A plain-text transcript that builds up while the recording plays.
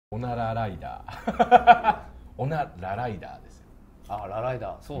おならライダーおならライダーですよ。あ、ラライ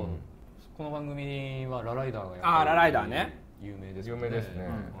ダー、そう、この番組はラライダーがやってる。あ、ラライダーね、有名ですね。有名ですね、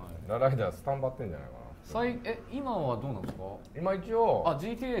ラライダースタンバってんじゃないかな。今はどうなんですか？今一応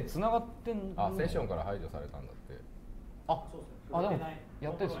GTA つながってんの？セッションから排除されたんだって。でも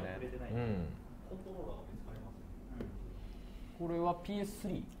やってるんですね。これは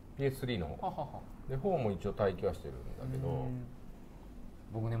PS3 の方で、4も一応待機はしてるんだけど、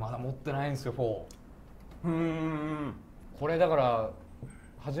僕ねまだ持ってないんですよ、4。これだから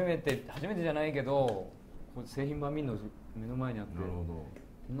初めてじゃないけど、製品版見るの目の前にあって、なるほど、こ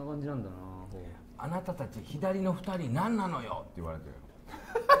んな感じなんだな。あなたたち左の2人何なのよって言われてる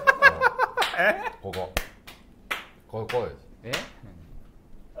こです。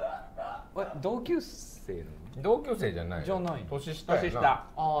同級生なの？同級生じゃない。じゃない。年下やな。年下。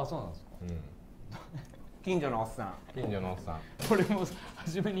ああ、そうなんですか。近所のおっさん。これも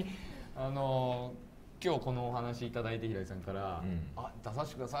初めに今日このお話いただいて平井さんから、出さ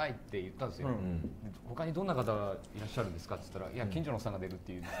せてくださいって言ったんですよ。他にどんな方がいらっしゃるんですかって言ったら、いや近所のおっさんが出るっ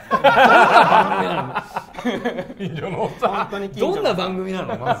ていう。近所のおっさん。本当に近所の。どんな番組な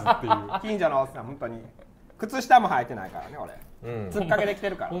のまずっていう。近所のおっさん、本当に靴下も履いてないからね、俺。つっかけできて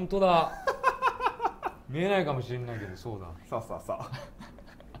るから。本当だ。見えないかもしれないけど、そうだ。そう。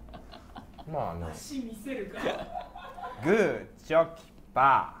まあ足見せるから。グーチョキ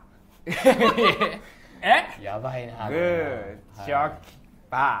パー。やばいな。グーチョキ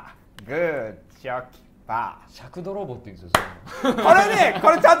パー。グーチョキパー。尺泥棒って言うんですよ。これね、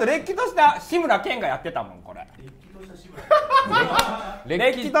これちゃんとれっきとした志村けんがやってたもん、これ。れ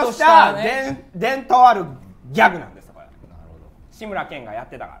っきとした伝統あるギャグなんですよ、これ。なるほど。志村けんがやっ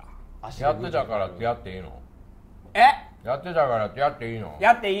てたから。やってたからってやっていいの？やってたからってやっていいの？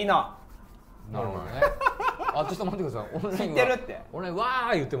やっていいの。なるほどね。ちょっと待ってください。知ってるって。俺わ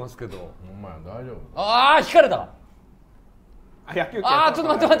ー言ってますけど。お前大丈夫？引かれた。野球。ちょっと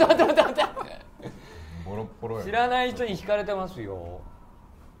待って。ボロッボロや。知らない人に引かれてますよ。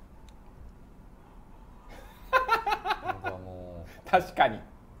なんかもう確かに。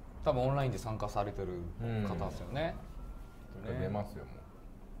多分オンラインで参加されてる方ですよね。出ますよ、もう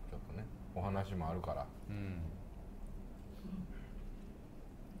ちょっとね、お話もあるから。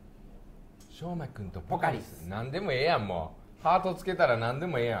しょうまくんとポカリス、何でもええやん。もうハートつけたら何で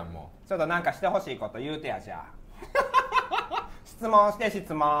もええやん。もうちょっとなんかしてほしいこと言うてや。じゃあ質問して。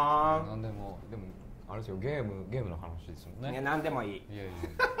質問。何でも。でもあれですよ、ゲームの話ですもんね。いや、何でもいい。いや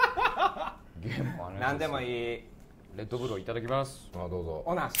ゲームの話。何でもいい。レッドブルをいただきます。どうぞ。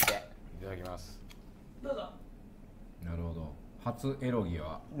おなして。いただきます。どうぞ。なるほど。初エロゲ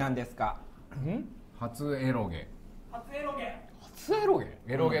は何ですか？初エロゲ。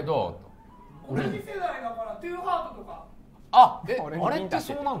エロゲどう？同じ世代だからトゥーハートとか。あれって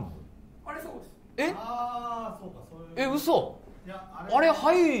そうなの？あれそうです。そうか。嘘。あれ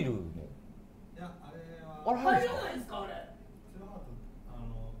入るの？あれ入るんですか？あれ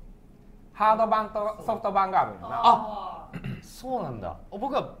ハード版とソフト版があるんだな。そうなんだ。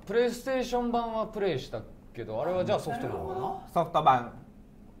僕はプレイステーション版はプレイしたけど、あれはじゃあソフトなのかな？ソフト版。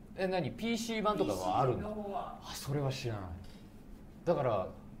何 PC 版とかがあるんだ。それは知らない。だから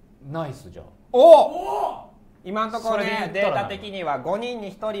ナイスじゃん。今のところね、データ的には5人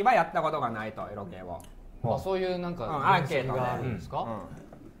に1人はやったことがないと、エロゲーを。そういうなんかアンケートがあるんですか？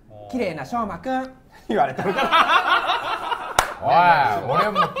綺麗なしょうまくん言われてるから。おい、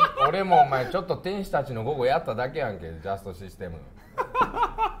俺もお前ちょっと天使たちの午後やっただけやんけ、ジャストシステム。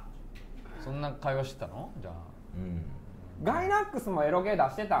そんな会話してたの？じゃあガイナックスもエロゲー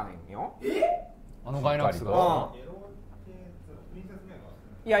出してたんよ。ガイナックスが？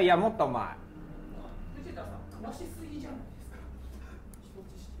いや、もっと前。藤田さん詳しすぎじゃないですか。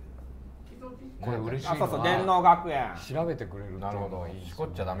これ嬉しいな。そう、電脳学園調べてくれる。なるほど。しこ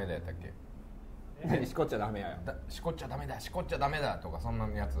っちゃダメだやったっけ？しこっちゃダメやよ。しこっちゃダメだとか、そんな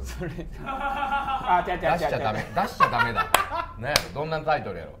やつ。それ違う。出しちゃダメだ。ね、どんなタイ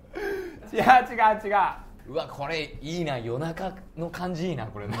トルやろ？違う。うわ、これいいな。夜中の感じいいな、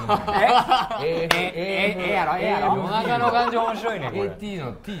これ。ええやろ。夜中の感じ面白いね、これ。 AT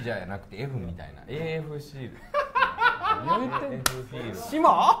の T じゃなくて F みたいな。AF シール。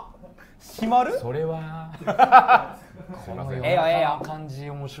閉まる？それはこの夜中の感じ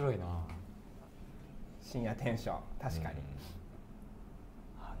面白いな。深夜テンション、確かに。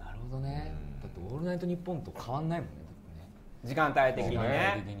なるほどね。だってオールナイトニッポンと変わんないもんね。時間帯的に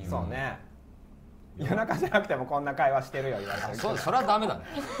ね。そうね。夜中じゃなくてもこんな会話してるよ、言われてる。それはダメだね。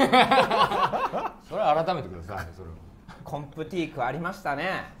それは改めてください。それはコンプティークありました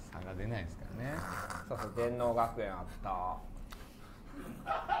ね。差が出ないですからね。そう、電脳学園あった。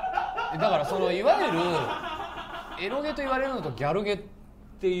だからそのいわゆるエロゲと言われるのとギャルゲっ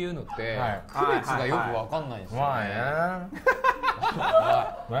ていうのって、はい、区別がよくわかんないんですよね。まあ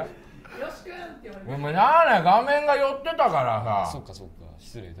ねよしくんって言われてもうなあね画面が寄ってたからさ。そっかそっか、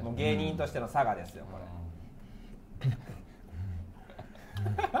失礼だ。もう芸人としての差がですよこれ。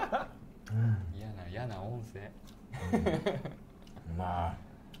嫌な音声。まあ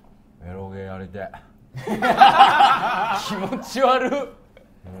エロゲーやりて気持ち悪い、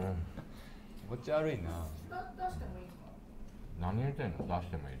気持ち悪いな。出してもいいですか？何言ってんの？出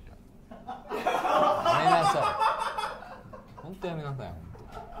してもいいじゃん。やめなさい、本当やめなさい。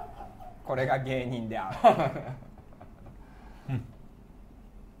これが芸人である。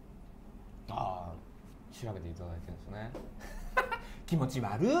ああ、調べていただいてるんですね。気持ち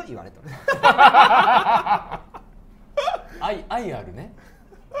悪い言われてる。愛あるね。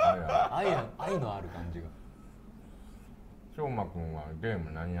愛のある感じが。しょうまくんはゲー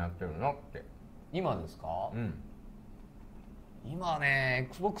ム何やってるのって。今ですか？うん。今ね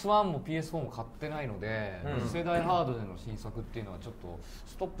Xbox One も PS4 も買ってないので、次世代ハードでの新作っていうのはちょっと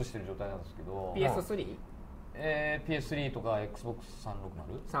ストップしてる状態なんですけど。 PS3？PS3 とか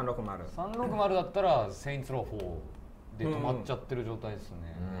Xbox360 だったら Saints Row 4で止まっちゃってる状態です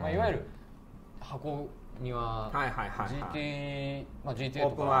ね。まあ、いわゆる箱には GTA、まあ、GTA とか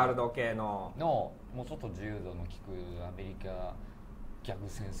オープンワールド系のもうちょっと自由度の利くアメリカギャグ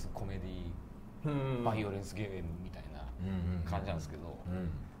センスコメディバイオレンスゲームみたいな感じなんですけど、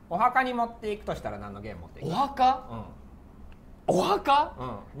お墓に持っていくとしたら何のゲーム持っていく？お墓？お墓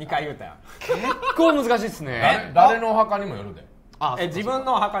？2回言うたよ。結構難しいですね。誰のお墓にもよるで。自分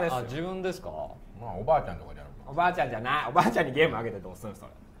のお墓ですよ。自分ですか？まあおばあちゃんとかじゃなくて。おばあちゃんじゃない。おばあちゃんにゲームあげてどうするんそ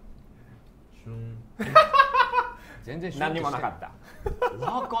れ。全然何にもなかった。お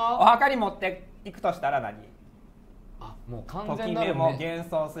墓？お墓に持っていくとしたら何？もう完とき全なるめも幻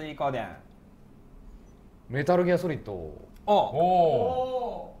想水湖伝。メタルギアソリッド。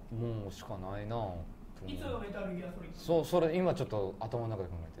おもうしかないな。いつのメタルギアソリッド？それ今ちょっと頭の中で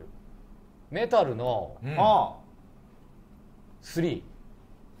考えてる。メタルの3。へ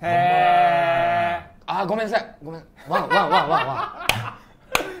え。ごめんなさい。ごめん。ワン。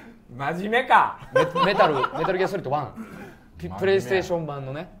真面目か。メタルギアソリッド1。プレイステーション版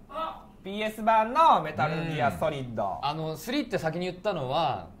のね。PS 版のメタルギアソリッド。3って先に言ったの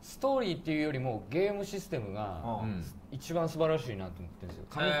はストーリーっていうよりもゲームシステムが一番素晴らしいなと思ってるんですよ。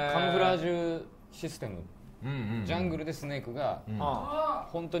カムフラージュシステム。ジャングルでスネークが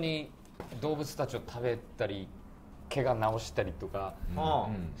本当に動物たちを食べたり怪我治したりとか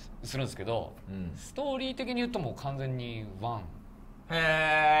するんですけど、ストーリー的に言うともう完全に1。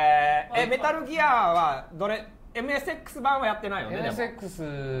メタルギアはどれ？ MSX 版はやってないよね。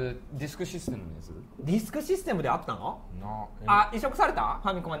 MSX ディスクシステムのやつ。ディスクシステムであったの？移植された？フ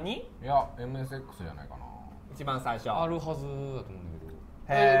ァミコンに？いや MSX じゃないかな。一番最初あるはずだと思うんだけど、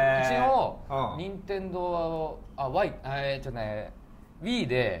一応任天堂はWii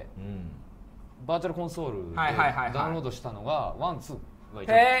でバーチャルコンソールでダウンロードしたのが1、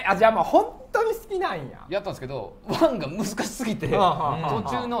2じゃあもう本当に好きなんや。やったんですけど1が難しすぎて途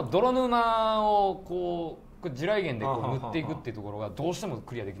中の泥沼をこう地雷原でこう塗っていくっていうところがどうしても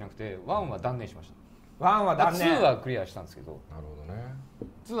クリアできなくて1は断念しました。1は断念。2はクリアしたんですけど。なるほどね。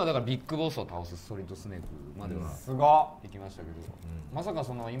2はだからビッグボスを倒すソリッドスネークまではすごいきましたけど、まさか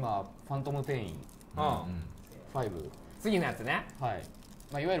その今ファントムペイン5次のやつね。はい、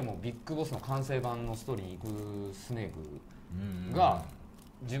まあ、いわゆるもうビッグボスの完成版のストーリーに行くスネークが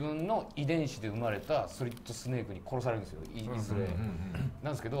自分の遺伝子で生まれたソリッドスネークに殺されるんですよ、いずれ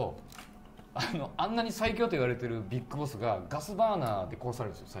なんですけど、あんなに最強と言われてるビッグボスがガスバーナーで殺され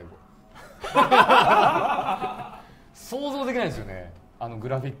るんですよ最後想像できないですよね、グ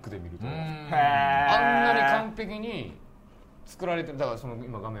ラフィックで見ると。あんなに完璧に作られてる。だからその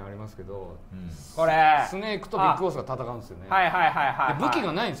今画面ありますけど、これスネークとビッグボスが戦うんですよね。で武器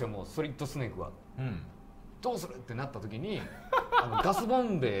がないんですよ、もうソリッドスネークは。どうするってなった時にガスボ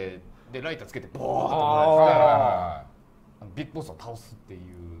ンベでライターつけてボーッと燃やしてビッグボスを倒すっていう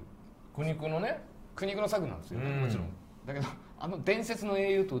苦肉の策なんですよね、もちろん。だけど伝説の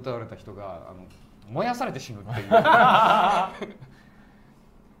英雄と歌われた人が燃やされて死ぬっていう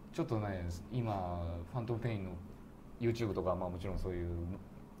ちょっとね、今ファントムペインの YouTube とか、まあ、もちろんそういう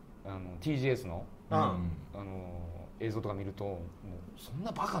TGS の、映像とか見るともうそん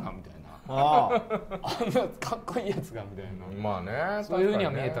なバカなみたいなあんなかっこいいやつがみたいな、まあね、そういうふうに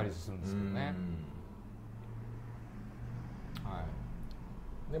は見えたりするんですけどね。は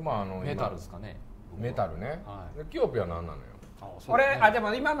い。でまあメタルですかね。メタルね。キヨピは何なのよ。俺で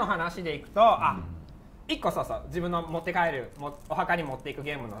も今の話でいくと、1個そう自分の持って帰るお墓に持っていく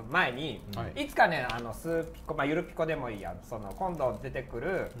ゲームの前に、いつかねスーピコ、ゆるピコでもいいや、今度出てく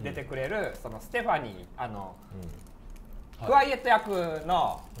れるそのステファニークワイエット役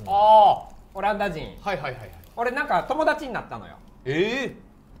のオランダ人、俺なんか友達になったのよ。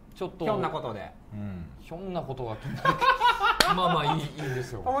ちょっとひょんなことで、ひょんなことがまあいいんで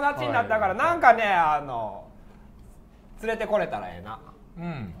すよ。友達になったからなんかね連れてこれたらええな。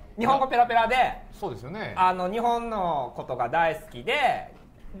日本語ペラペラで、そうですよね。日本のことが大好きで、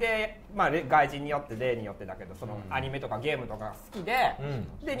外人によって例によってだけど、そのアニメとかゲームとかが好きで、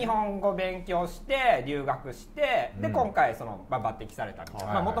で日本語勉強して留学して、で今回抜擢されたみたい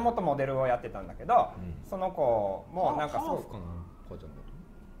な。もともとモデルをやってたんだけど、その子もなんかそ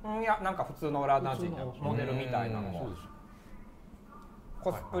う、いやなんか普通のオランダ人のモデルみたいなのも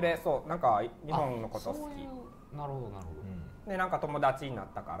コスプレ、そうなんか日本のこと好き。なるほど。でなんか友達になっ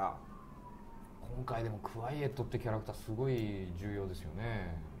たから。今回でもクワイエットってキャラクターすごい重要ですよ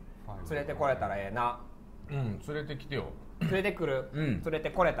ね。連れてこれたらええな。連れてきてよ。連れてくる、連れて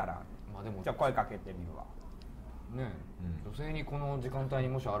これたら、でもじゃあ声かけてみるわね。女性にこの時間帯に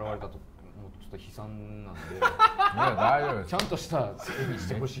もし現れたと、もうちょっと悲惨なんで大丈夫、ちゃんとした演技し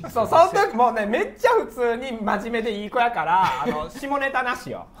てほしい。その時もうね、めっちゃ普通に真面目でいい子やから下ネタなし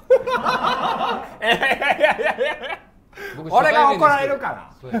よ。俺が怒られるか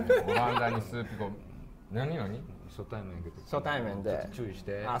ら。オランダにスーピコ、何初対面やけど。初対面で注意し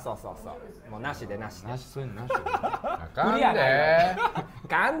て。そうもうなしでそういうのなしで。あ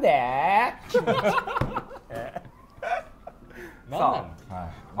かんで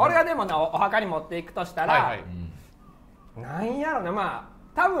俺がでもねお墓に持っていくとしたら、なんやろね、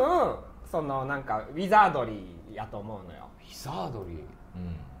多分そのなんかウィザードリーやと思うのよ。ウィザードリ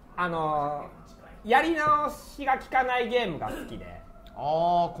ー。やり直しが効かないゲームが好きで、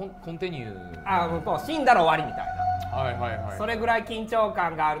コンティニュー、死んだら終わりみたいな、それぐらい緊張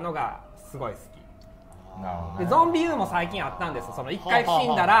感があるのがすごい好き。でゾンビ U も最近あったんです。その一回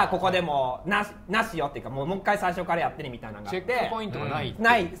死んだらここでもなしよっていうか、もう一回最初からやってねみたいなのがあって、チェックポイントがない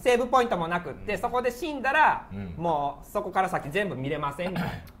セーブポイントもなくって、そこで死んだらもうそこから先全部見れませんみたい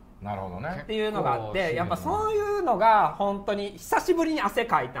な。なるほどね。っていうのがあって、やっぱそういうのが本当に久しぶりに汗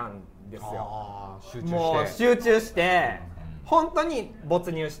かいたんですよ。もう集中して本当に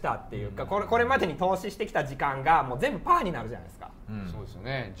没入したっていうか、これまでに投資してきた時間がもう全部パーになるじゃないですか。そうですよ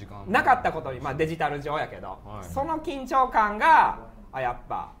ね。時間なかったことに、デジタル上やけど、その緊張感がやっ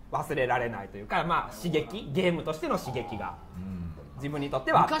ぱ忘れられないというか、刺激、ゲームとしての刺激が自分にとっ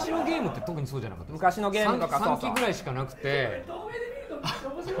てはあった。昔のゲームって特にそうじゃなかった。昔のゲームとか3機ぐらいしかなくて、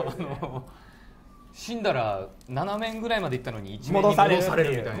死んだら7面ぐらいまで行ったのに1面に戻され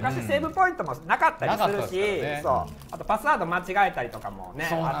るみたいな。昔セーブポイントもなかったりするし、あとパスワード間違えたりとかもね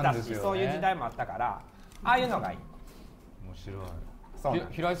あったし、そういう時代もあったから、ああいうのがいい。面白い。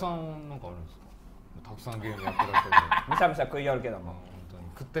平井さんなんかあるんですか？たくさんゲームやってらっしゃる。むしゃむしゃ食い寄るけども、本当に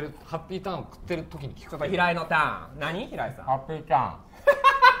食ってるハッピーターンを食ってる時に聞くと。平井のターン何？平井さん。ハッピーターン。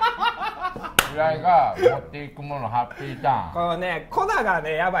平井が持っていくものハッピーターン。このね粉が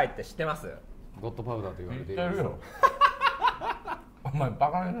ねやばいって知ってます？ゴッドパウダーと言われている。知ってるよ。お前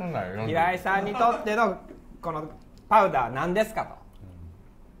バカにすんなよ。平井さんにとってのこのパウダー何ですかと。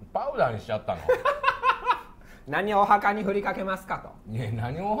パウダーにしちゃったの？何をお墓に振りかけますかと。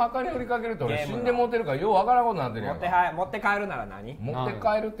何をお墓に振りかけると俺死んで持ってるからようわからんことになってるやん。持って帰るなら何？持って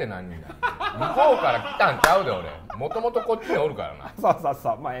帰るって何だ。向こうから来たんちゃうで俺。もともとこっちにおるからな。そう。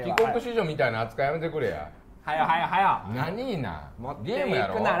帰国子女みたいな扱いやめてくれや。はよ。何な。持ってゲームや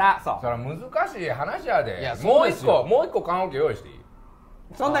ろ。いくならそれは難しい話やで。いやもう一個缶オケ用意していい？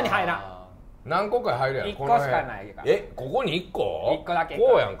そんなに入らん。何個か入るやん。1個しかないから。ここに1個？1個だけ。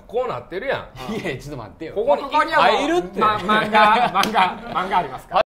こうやんか。こうなってるやん。いやちょっと待ってよ。ここに入るって。漫画ありますから。